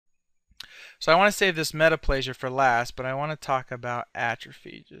So I want to save this metaplasia for last, but I want to talk about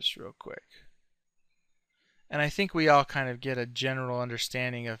atrophy just real quick. And I think we all kind of get a general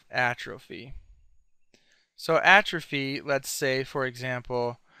understanding of atrophy. So atrophy, let's say for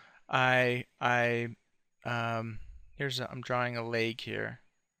example, I'm drawing a leg here,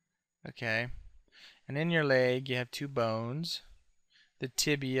 okay? And in your leg you have two bones, the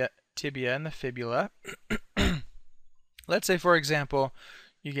tibia and the fibula. Let's say for example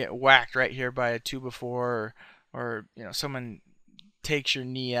you get whacked right here by a 2x4, or someone takes your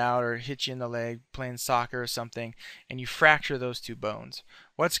knee out or hits you in the leg playing soccer or something, and you fracture those two bones.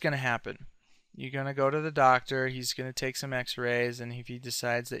 What's going to happen? You're going to go to the doctor, he's going to take some x-rays, and if he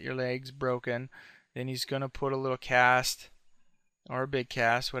decides that your leg's broken, then he's going to put a little cast or a big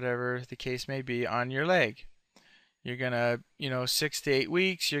cast, whatever the case may be, on your leg. You're going to, 6 to 8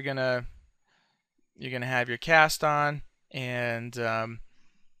 weeks, you're going to have your cast on, and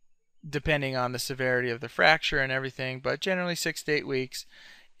depending on the severity of the fracture and everything, but generally 6 to 8 weeks,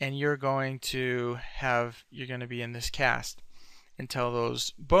 and you're going to be in this cast until those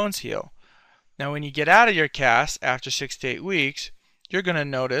bones heal. Now when you get out of your cast after 6 to 8 weeks, you're going to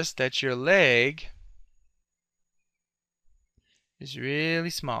notice that your leg is really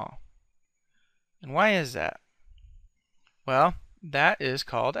small. And why is that? Well, that is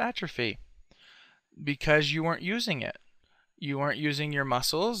called atrophy, because you weren't using it. You weren't using your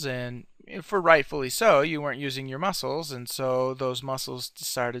muscles, and for rightfully so, you weren't using your muscles, and so those muscles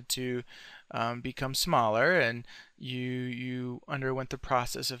started to become smaller, and you underwent the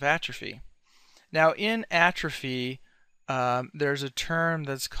process of atrophy. Now in atrophy, there's a term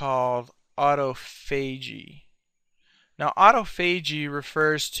that's called autophagy. Now autophagy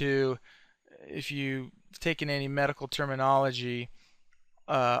refers to, if you've taken any medical terminology,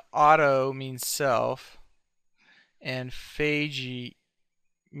 auto means self, and phagy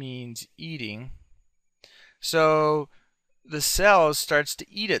means eating. So the cell starts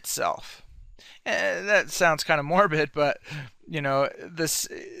to eat itself. And that sounds kind of morbid, but this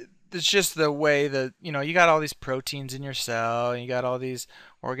it's just the way that you got all these proteins in your cell, and you got all these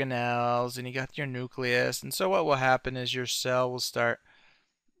organelles, and you got your nucleus, and so what will happen is your cell will start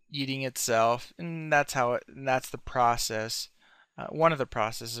eating itself, and that's the process. One of the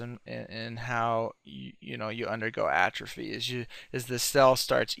processes in how you undergo atrophy is the cell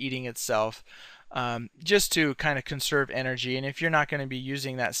starts eating itself, just to kind of conserve energy. And if you're not going to be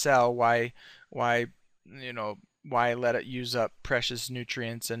using that cell, why let it use up precious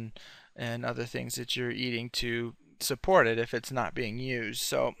nutrients and other things that you're eating to support it if it's not being used?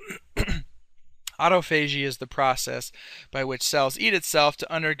 So autophagy is the process by which cells eat itself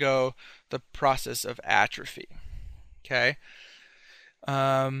to undergo the process of atrophy. Okay.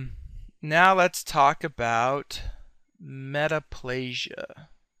 Now let's talk about metaplasia.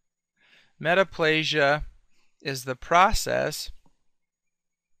 Metaplasia is the process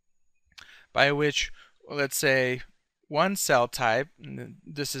by which, let's say, one cell type,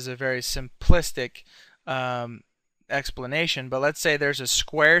 this is a very simplistic explanation, but let's say there's a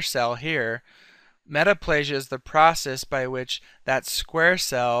square cell here. Metaplasia is the process by which that square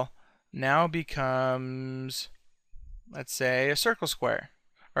cell now becomes, let's say, a circle square,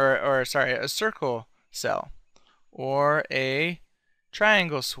 or sorry, a circle cell, or a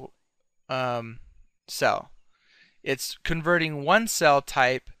triangle cell. It's converting one cell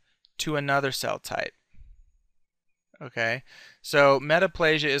type to another cell type. Okay, so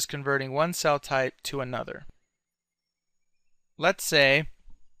metaplasia is converting one cell type to another. Let's say,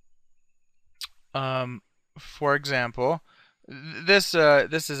 for example, this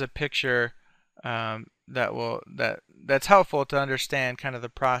is a picture that's helpful to understand kind of the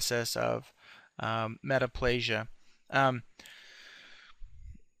process of metaplasia.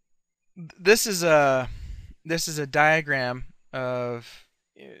 This is a diagram of,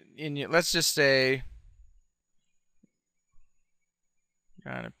 let's just say,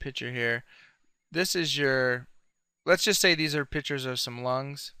 got a picture here. This is let's just say these are pictures of some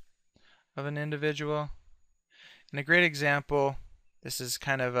lungs of an individual. And a great example, this is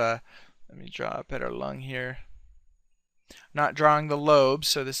kind of let me draw a better lung here. I'm not drawing the lobes,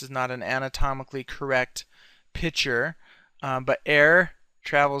 so this is not an anatomically correct picture, but air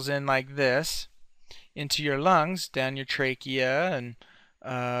travels in like this into your lungs, down your trachea, and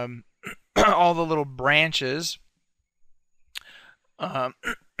all the little branches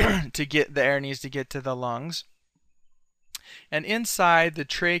to get the air needs to get to the lungs. And inside the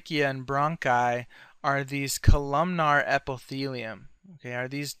trachea and bronchi are these columnar epithelium. Okay, are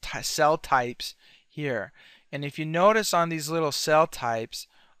these cell types here. And if you notice on these little cell types,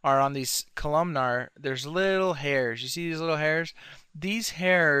 or on these columnar, there's little hairs. You see these little hairs? These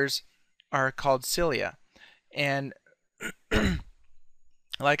hairs are called cilia. And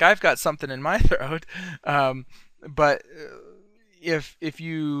like I've got something in my throat, but if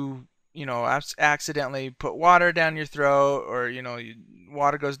you know accidentally put water down your throat, or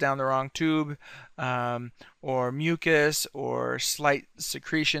water goes down the wrong tube, or mucus or slight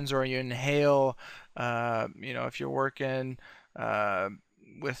secretions, or you inhale, if you're working uh,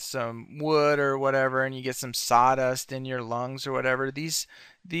 with some wood or whatever, and you get some sawdust in your lungs or whatever, these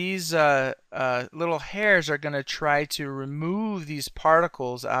little hairs are going to try to remove these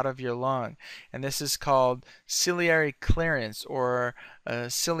particles out of your lung, and this is called ciliary clearance, or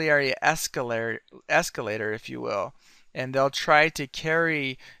ciliary escalator, if you will. And they'll try to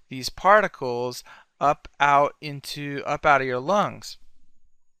carry these particles up out of your lungs.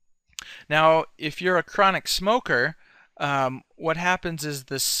 Now, if you're a chronic smoker, what happens is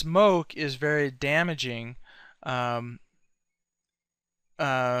the smoke is very damaging.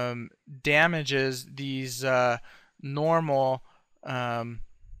 Damages these normal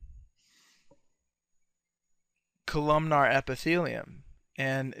columnar epithelium,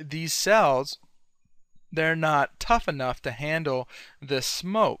 and these cells, they're not tough enough to handle the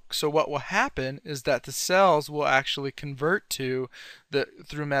smoke. So what will happen is that the cells will actually convert through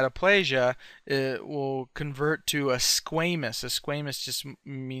metaplasia, it will convert to a squamous. A squamous just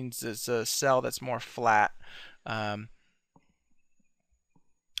means it's a cell that's more flat.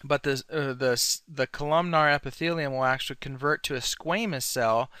 But the columnar epithelium will actually convert to a squamous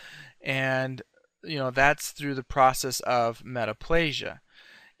cell, and that's through the process of metaplasia.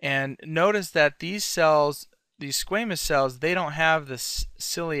 And notice that these cells, these squamous cells, they don't have the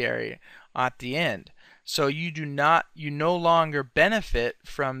ciliary at the end. So you no longer benefit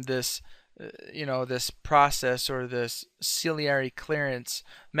from this, this process, or this ciliary clearance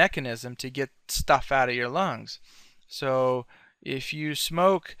mechanism to get stuff out of your lungs. So if you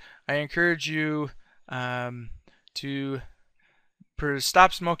smoke, I encourage you to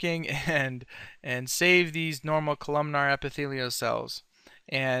stop smoking and save these normal columnar epithelial cells.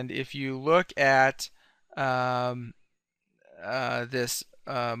 And if you look at this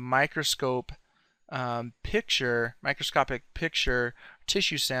microscopic picture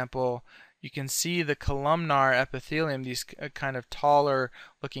tissue sample, you can see the columnar epithelium, these kind of taller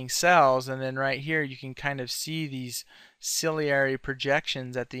looking cells, and then right here you can kind of see these ciliary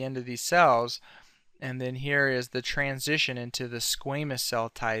projections at the end of these cells, and then here is the transition into the squamous cell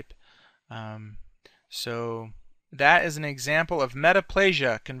type. So that is an example of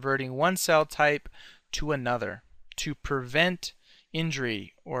metaplasia converting one cell type to another to prevent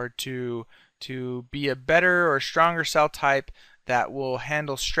injury, or to be a better or stronger cell type that will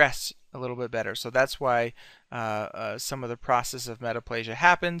handle stress a little bit better. So that's why some of the process of metaplasia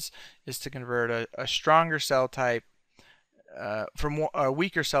happens, is to convert a stronger cell type from a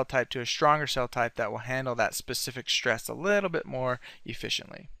weaker cell type to a stronger cell type that will handle that specific stress a little bit more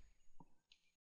efficiently.